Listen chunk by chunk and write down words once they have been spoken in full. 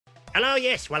Hello,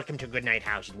 yes, welcome to Goodnight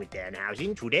Housing with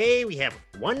Danhausen. Today we have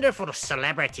wonderful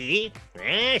celebrity,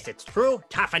 yes, it's true,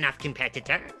 tough enough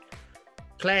competitor,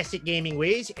 classic gaming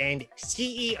ways, and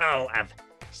CEO of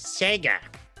Sega.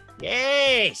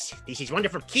 Yes, this is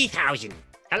wonderful Keith Hausen.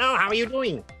 Hello, how are you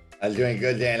doing? I'm doing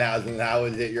good, Danhausen. How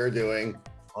is it you're doing?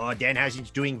 Oh,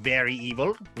 Danhausen's doing very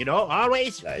evil, you know,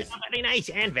 always Nice. very nice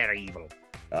and very evil.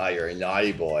 Oh, you're a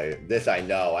naughty boy. This I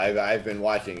know. I've been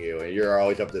watching you, and you're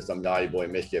always up to some naughty boy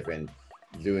mischief and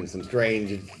doing some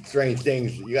strange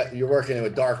things. You're working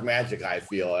with dark magic. I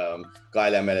feel.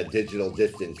 Glad I'm at a digital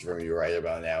distance from you right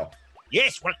about now.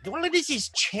 Yes, well, it is his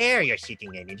chair you're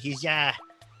sitting in, and he's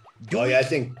Oh yeah, I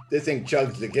think this thing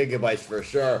chugs the gigabytes for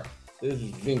sure.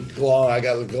 This thing's glowing. I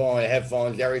got glowing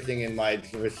headphones. Everything in my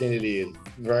vicinity is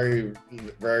very,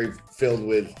 very filled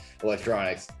with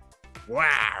electronics.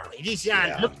 Wow, it is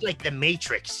looked like the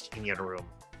Matrix in your room.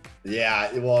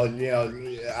 Yeah, well, you know,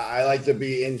 I like to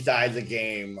be inside the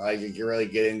game. I can really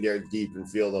get in there deep and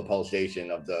feel the pulsation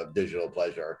of the digital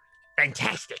pleasure.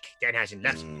 Fantastic, Danhausen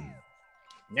loves it.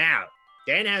 Now,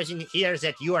 Danhausen hears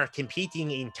that you are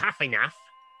competing in Tough Enough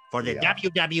for the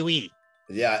WWE.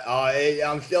 Yeah,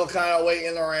 I'm still kind of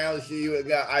waiting around to see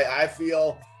what I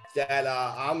feel that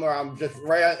I'm just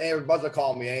right on. Everybody's to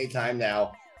call me anytime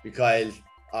now because.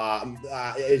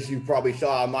 As you probably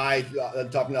saw, my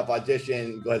Tough Enough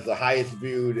audition was the highest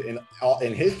viewed in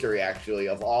history, actually,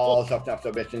 of all Tough Enough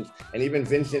submissions. And even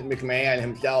Vincent McMahon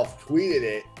himself tweeted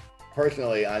it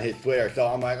personally on his Twitter. So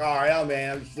I'm like, all right,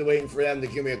 man, I'm just waiting for them to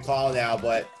give me a call now.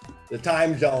 But the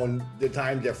time zone, the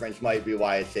time difference might be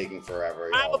why it's taking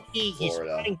forever. Probably he's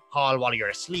getting a call while you're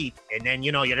asleep, and then,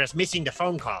 you know, you're just missing the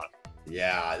phone call.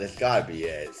 Yeah, that's got to be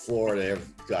it. Florida,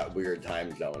 they've got weird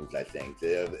time zones, I think.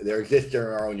 They're existing in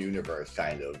our own universe,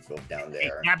 kind of, down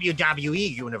there.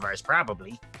 WWE universe,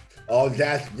 probably. Oh,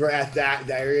 that.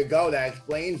 There you go. That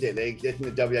explains it. They exist in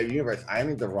the WWE universe. I'm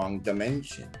in the wrong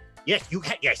dimension. Yes,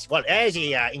 yes. Well, as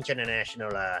a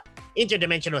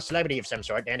interdimensional celebrity of some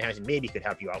sort, Danhausen maybe could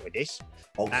help you out with this.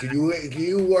 Oh, so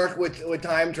you work with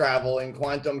time travel and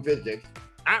quantum physics?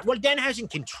 Well, Danhausen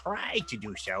can try to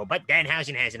do so, but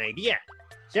Danhausen has an idea.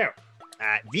 So,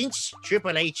 Vince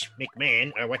Triple H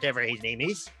McMahon, or whatever his name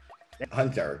is.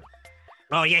 Hunter.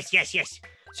 Oh, yes.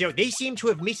 So they seem to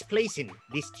have misplaced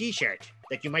this T-shirt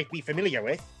that you might be familiar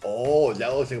with. Oh,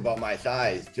 that looks like about my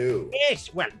size, too.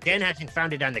 Yes, well, Danhausen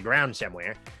found it on the ground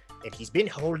somewhere, and he's been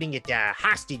holding it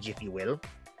hostage, if you will.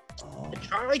 Oh.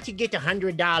 Try to get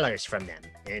 $100 from them,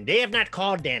 and they have not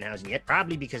called Danhausen yet,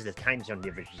 probably because of the time zone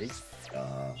differences.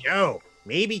 So,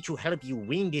 maybe to help you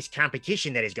win this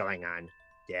competition that is going on,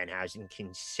 Danhausen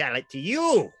can sell it to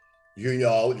you. You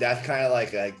know, that's kind of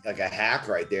like a hack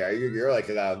right there. You're like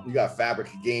you got Fabric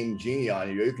Game Genie on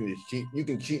you. You can just cheat. You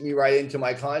can cheat me right into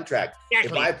my contract.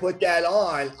 Exactly. If I put that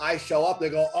on, I show up. They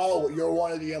go, "Oh, you're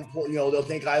one of the employees." You know, they'll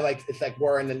think it's like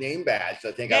wearing the name badge.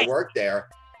 So they think I work there.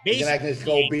 And then I can just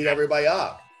go beat everybody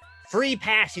up. Free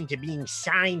pass into being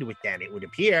signed with them, it would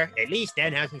appear. At least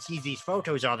Danhausen sees these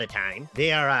photos all the time.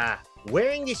 They are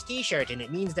wearing this T-shirt, and it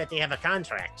means that they have a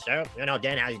contract. So, you know,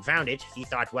 Danhausen found it. He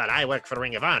thought, well, I work for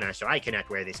Ring of Honor, so I cannot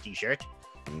wear this T-shirt.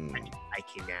 I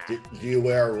can. Do you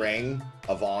wear a Ring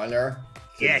of Honor?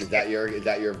 Yes. Is that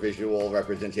your visual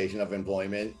representation of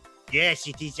employment? Yes,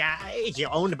 it is. It's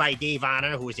owned by Dave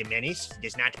Honor, who is a menace. He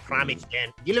does not promise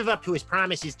you live up to his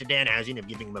promises to Danhausen of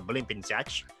giving him a blimp and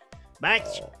such.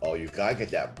 But you gotta get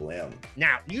that blimp.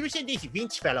 Now, you said this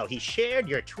Vince fellow, he shared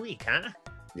your tweet, huh?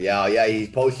 Yeah, he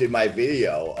posted my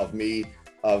video of me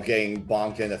getting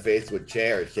bonked in the face with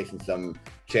chairs, taking some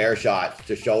chair shots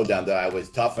to show them that I was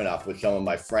tough enough with some of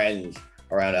my friends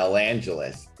around Los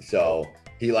Angeles. So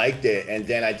he liked it, and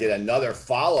then I did another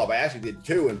follow-up. I actually did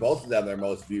two, and both of them are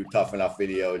most viewed Tough Enough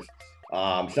videos.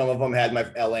 Some of them had my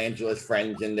Los Angeles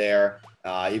friends in there.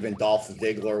 Even Dolph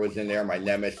Ziggler was in there, my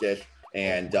nemesis.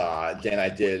 And then I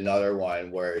did another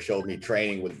one where it showed me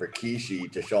training with Rikishi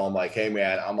to show him like, hey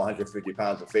man, I'm 150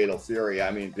 pounds of Fatal Fury.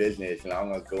 I'm in business, and I'm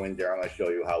gonna go in there. I'm gonna show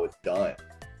you how it's done.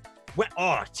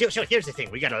 Well, so here's the thing.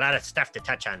 We got a lot of stuff to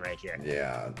touch on right here.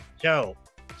 Yeah. So,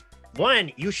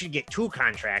 one, you should get 2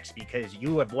 contracts because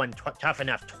you have won Tough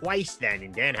Enough twice. Then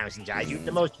in Danhausen's eyes, you have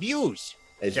the most views.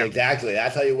 Exactly.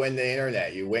 That's how you win the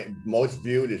internet. You win. Most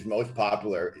viewed is most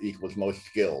popular equals most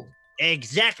skilled.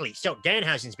 Exactly. So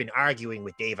Danhausen's been arguing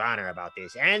with Dave Honor about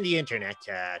this and the internet,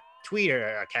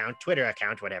 Twitter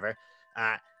account, whatever,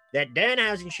 that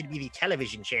Danhausen should be the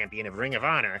television champion of Ring of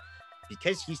Honor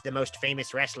because he's the most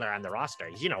famous wrestler on the roster.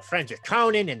 He's, friends with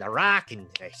Conan and The Rock,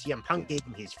 and CM Punk gave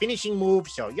him his finishing move,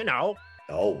 so,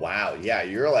 Oh, wow. Yeah,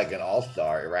 you're like an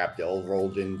all-star wrapped all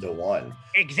rolled into one.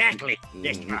 Exactly.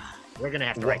 We're going to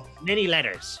have to write many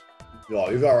letters.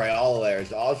 Well, you've got right all the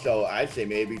layers. Also, I'd say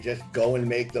maybe just go and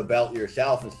make the belt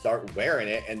yourself and start wearing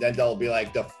it, and then they'll be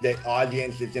like the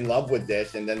audience is in love with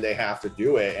this, and then they have to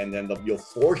do it, and then you'll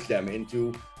force them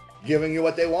into giving you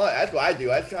what they want. That's what I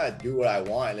do. I just try to do what I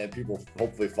want, and then people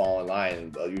hopefully fall in line,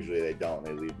 and usually they don't.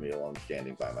 They leave me alone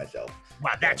standing by myself.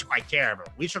 Well, that's quite terrible.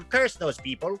 We should curse those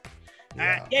people.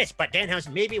 Yeah. Yes, but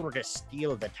Danhausen, maybe we're going to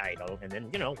steal the title, and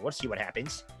then, we'll see what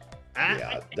happens.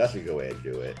 Yeah, that's a good way to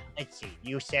do it. Let's see.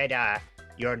 You said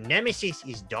your nemesis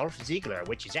is Dolph Ziggler,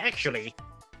 which is actually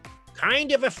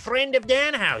kind of a friend of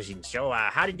Danhausen. So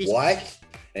how did this... What?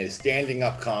 And standing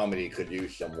up comedy could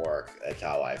use some work. That's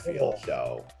how I feel.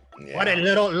 So, yeah. What a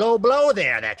little low blow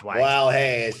there, that's why. Well,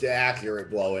 hey, it's an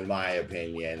accurate blow in my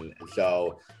opinion.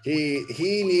 So he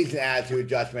needs an attitude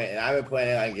adjustment, and I've been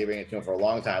planning on giving it to him for a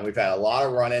long time. We've had a lot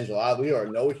of run-ins. We were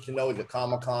nose to nose at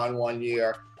Comic-Con one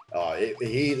year.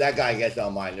 That guy gets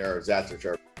on my nerves, that's for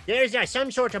sure. There's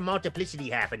some sort of multiplicity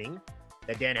happening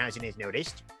that Danhausen has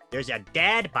noticed. There's a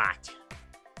dad bot.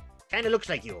 Kind of looks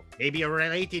like you. Maybe you're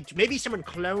related to, maybe someone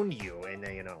cloned you, and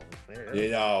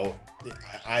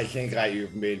I think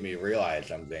you've made me realize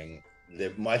something.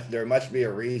 There must be a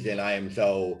reason I am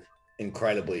so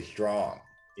incredibly strong.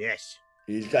 Yes.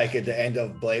 He's like at the end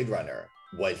of Blade Runner.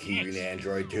 Was he an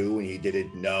android too and he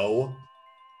didn't know?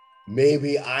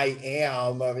 Maybe I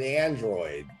am an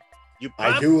android.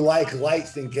 I do like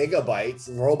lights and gigabytes.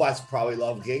 Robots probably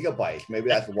love gigabytes. Maybe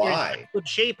that's why. Good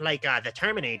shape like the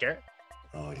Terminator.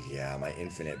 Oh yeah, my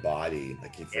infinite body. I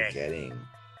keep forgetting.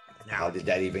 Now, how did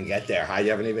that even get there? I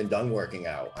haven't even done working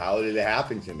out. How did it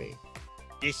happen to me?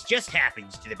 This just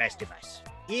happens to the best of us.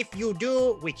 If you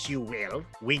do, which you will,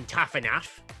 win tough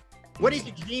enough, what is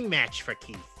the dream match for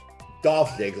Keith? Dolph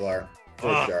Ziggler.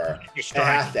 For sure. It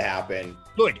has to happen.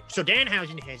 Good. So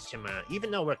Danhausen has some, even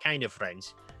though we're kind of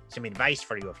friends, some advice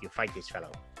for you if you fight this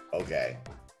fellow. Okay.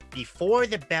 Before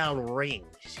the bell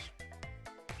rings,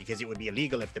 because it would be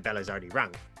illegal if the bell is already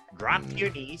rung, drop to your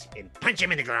knees and punch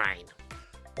him in the groin.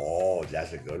 Oh,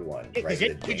 that's a good one. Right,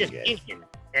 you just hit him.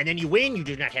 And then you win. You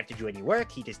do not have to do any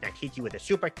work. He does not hit you with a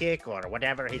super kick or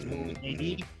whatever his move may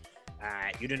be.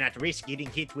 You do not risk getting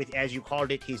hit with, as you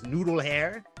called it, his noodle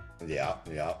hair. Yeah,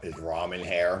 his ramen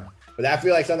hair. But I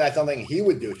feel like that's something he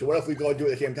would do. So what if we go do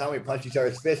it at the same time? We punch each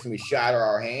other's fists and we shatter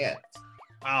our hands.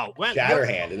 Oh, well.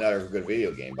 Shatterhand, another good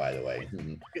video game, by the way.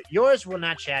 Yours will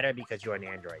not shatter because you're an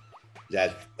android.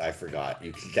 I forgot.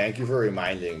 Thank you for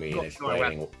reminding me and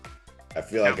explaining. I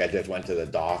feel like I just went to the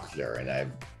doctor and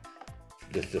I've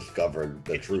just discovered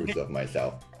the truth of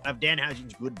myself. Of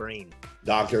Danhausen's good brain.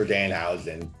 Dr.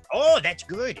 Danhausen. Oh, that's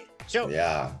good. So,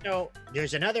 yeah. So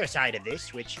there's another side of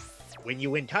this, which when you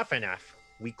win tough enough,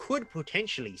 we could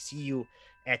potentially see you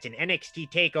at an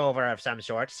NXT takeover of some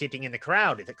sort, sitting in the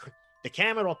crowd. The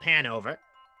camera will pan over.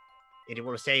 It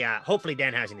will say, hopefully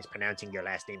Danhausen is pronouncing your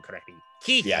last name correctly.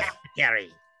 Keith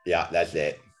Apicary. Yeah, that's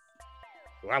it.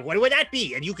 Well, what would that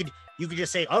be? And you could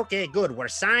just say, okay, good, we're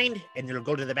signed, and you'll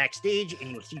go to the backstage, and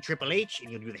you'll see Triple H,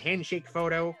 and you'll do the handshake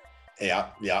photo. Yeah.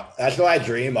 That's what I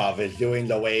dream of, is doing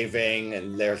the waving,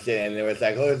 and they're sitting, and it was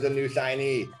like, oh, there's a new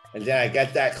signee. And then I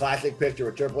get that classic picture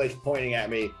with Triple H pointing at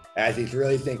me as he's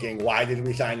really thinking, why did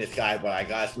we sign this guy? But I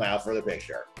got to smile for the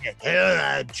picture.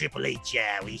 Hello, Triple H,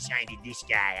 we signed this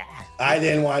guy. I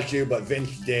didn't want you, but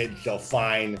Vince did, so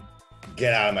fine.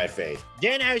 Get out of my face.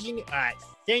 Danhausen,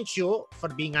 thank you for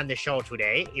being on the show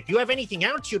today. If you have anything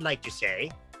else you'd like to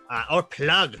say, or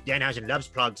plug, Danhausen loves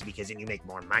plugs because then you make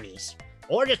more monies.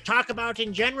 Or just talk about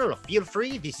in general, feel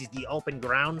free. This is the open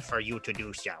ground for you to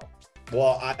do so.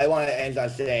 Well, I want to end on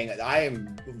saying I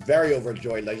am very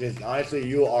overjoyed. Like, just honestly,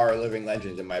 you are living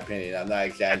legends in my opinion. I'm not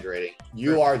exaggerating.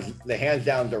 You are the hands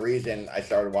down the reason I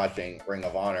started watching Ring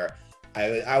of Honor.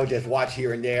 I would just watch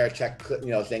here and there, check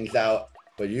things out.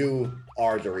 But you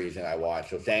are the reason I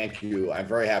watch. So thank you. I'm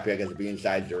very happy I get to be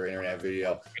inside your internet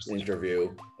video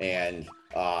interview. And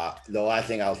the last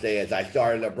thing I'll say is I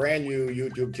started a brand new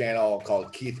YouTube channel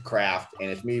called Keith Craft, and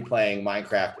it's me playing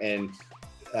Minecraft. And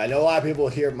I know a lot of people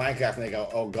hear Minecraft and they go,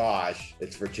 oh gosh,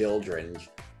 it's for children.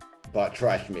 But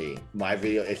trust me, my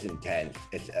video is intense.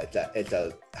 It's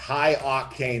a high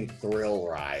octane thrill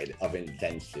ride of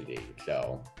intensity.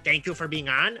 So thank you for being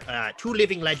on. Two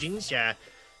living legends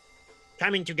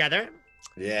coming together.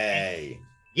 Yay.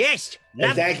 Yes.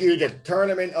 And thank you to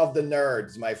Tournament of the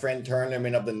Nerds, my friend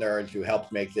Tournament of the Nerds, who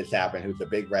helped make this happen, who's a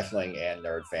big wrestling and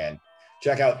nerd fan.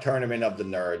 Check out Tournament of the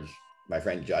Nerds. My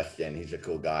friend Justin, he's a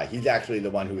cool guy. He's actually the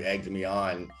one who egged me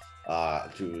on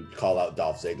to call out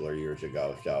Dolph Ziggler years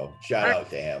ago. So shout out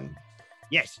to him.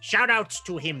 Yes, shout outs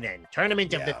to him then.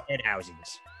 Tournament of the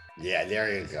Danhausens. Yeah,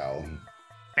 there you go.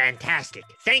 Fantastic.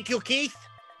 Thank you, Keith.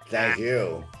 Thank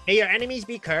you. May your enemies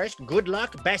be cursed. Good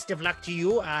luck. Best of luck to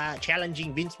you.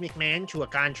 Challenging Vince McMahon to a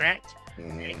contract.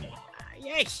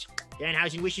 Yes.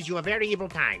 Danhausen wishes you a very evil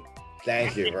time.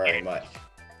 Thank you very much.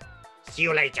 See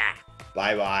you later.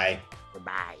 Bye-bye.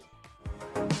 Goodbye.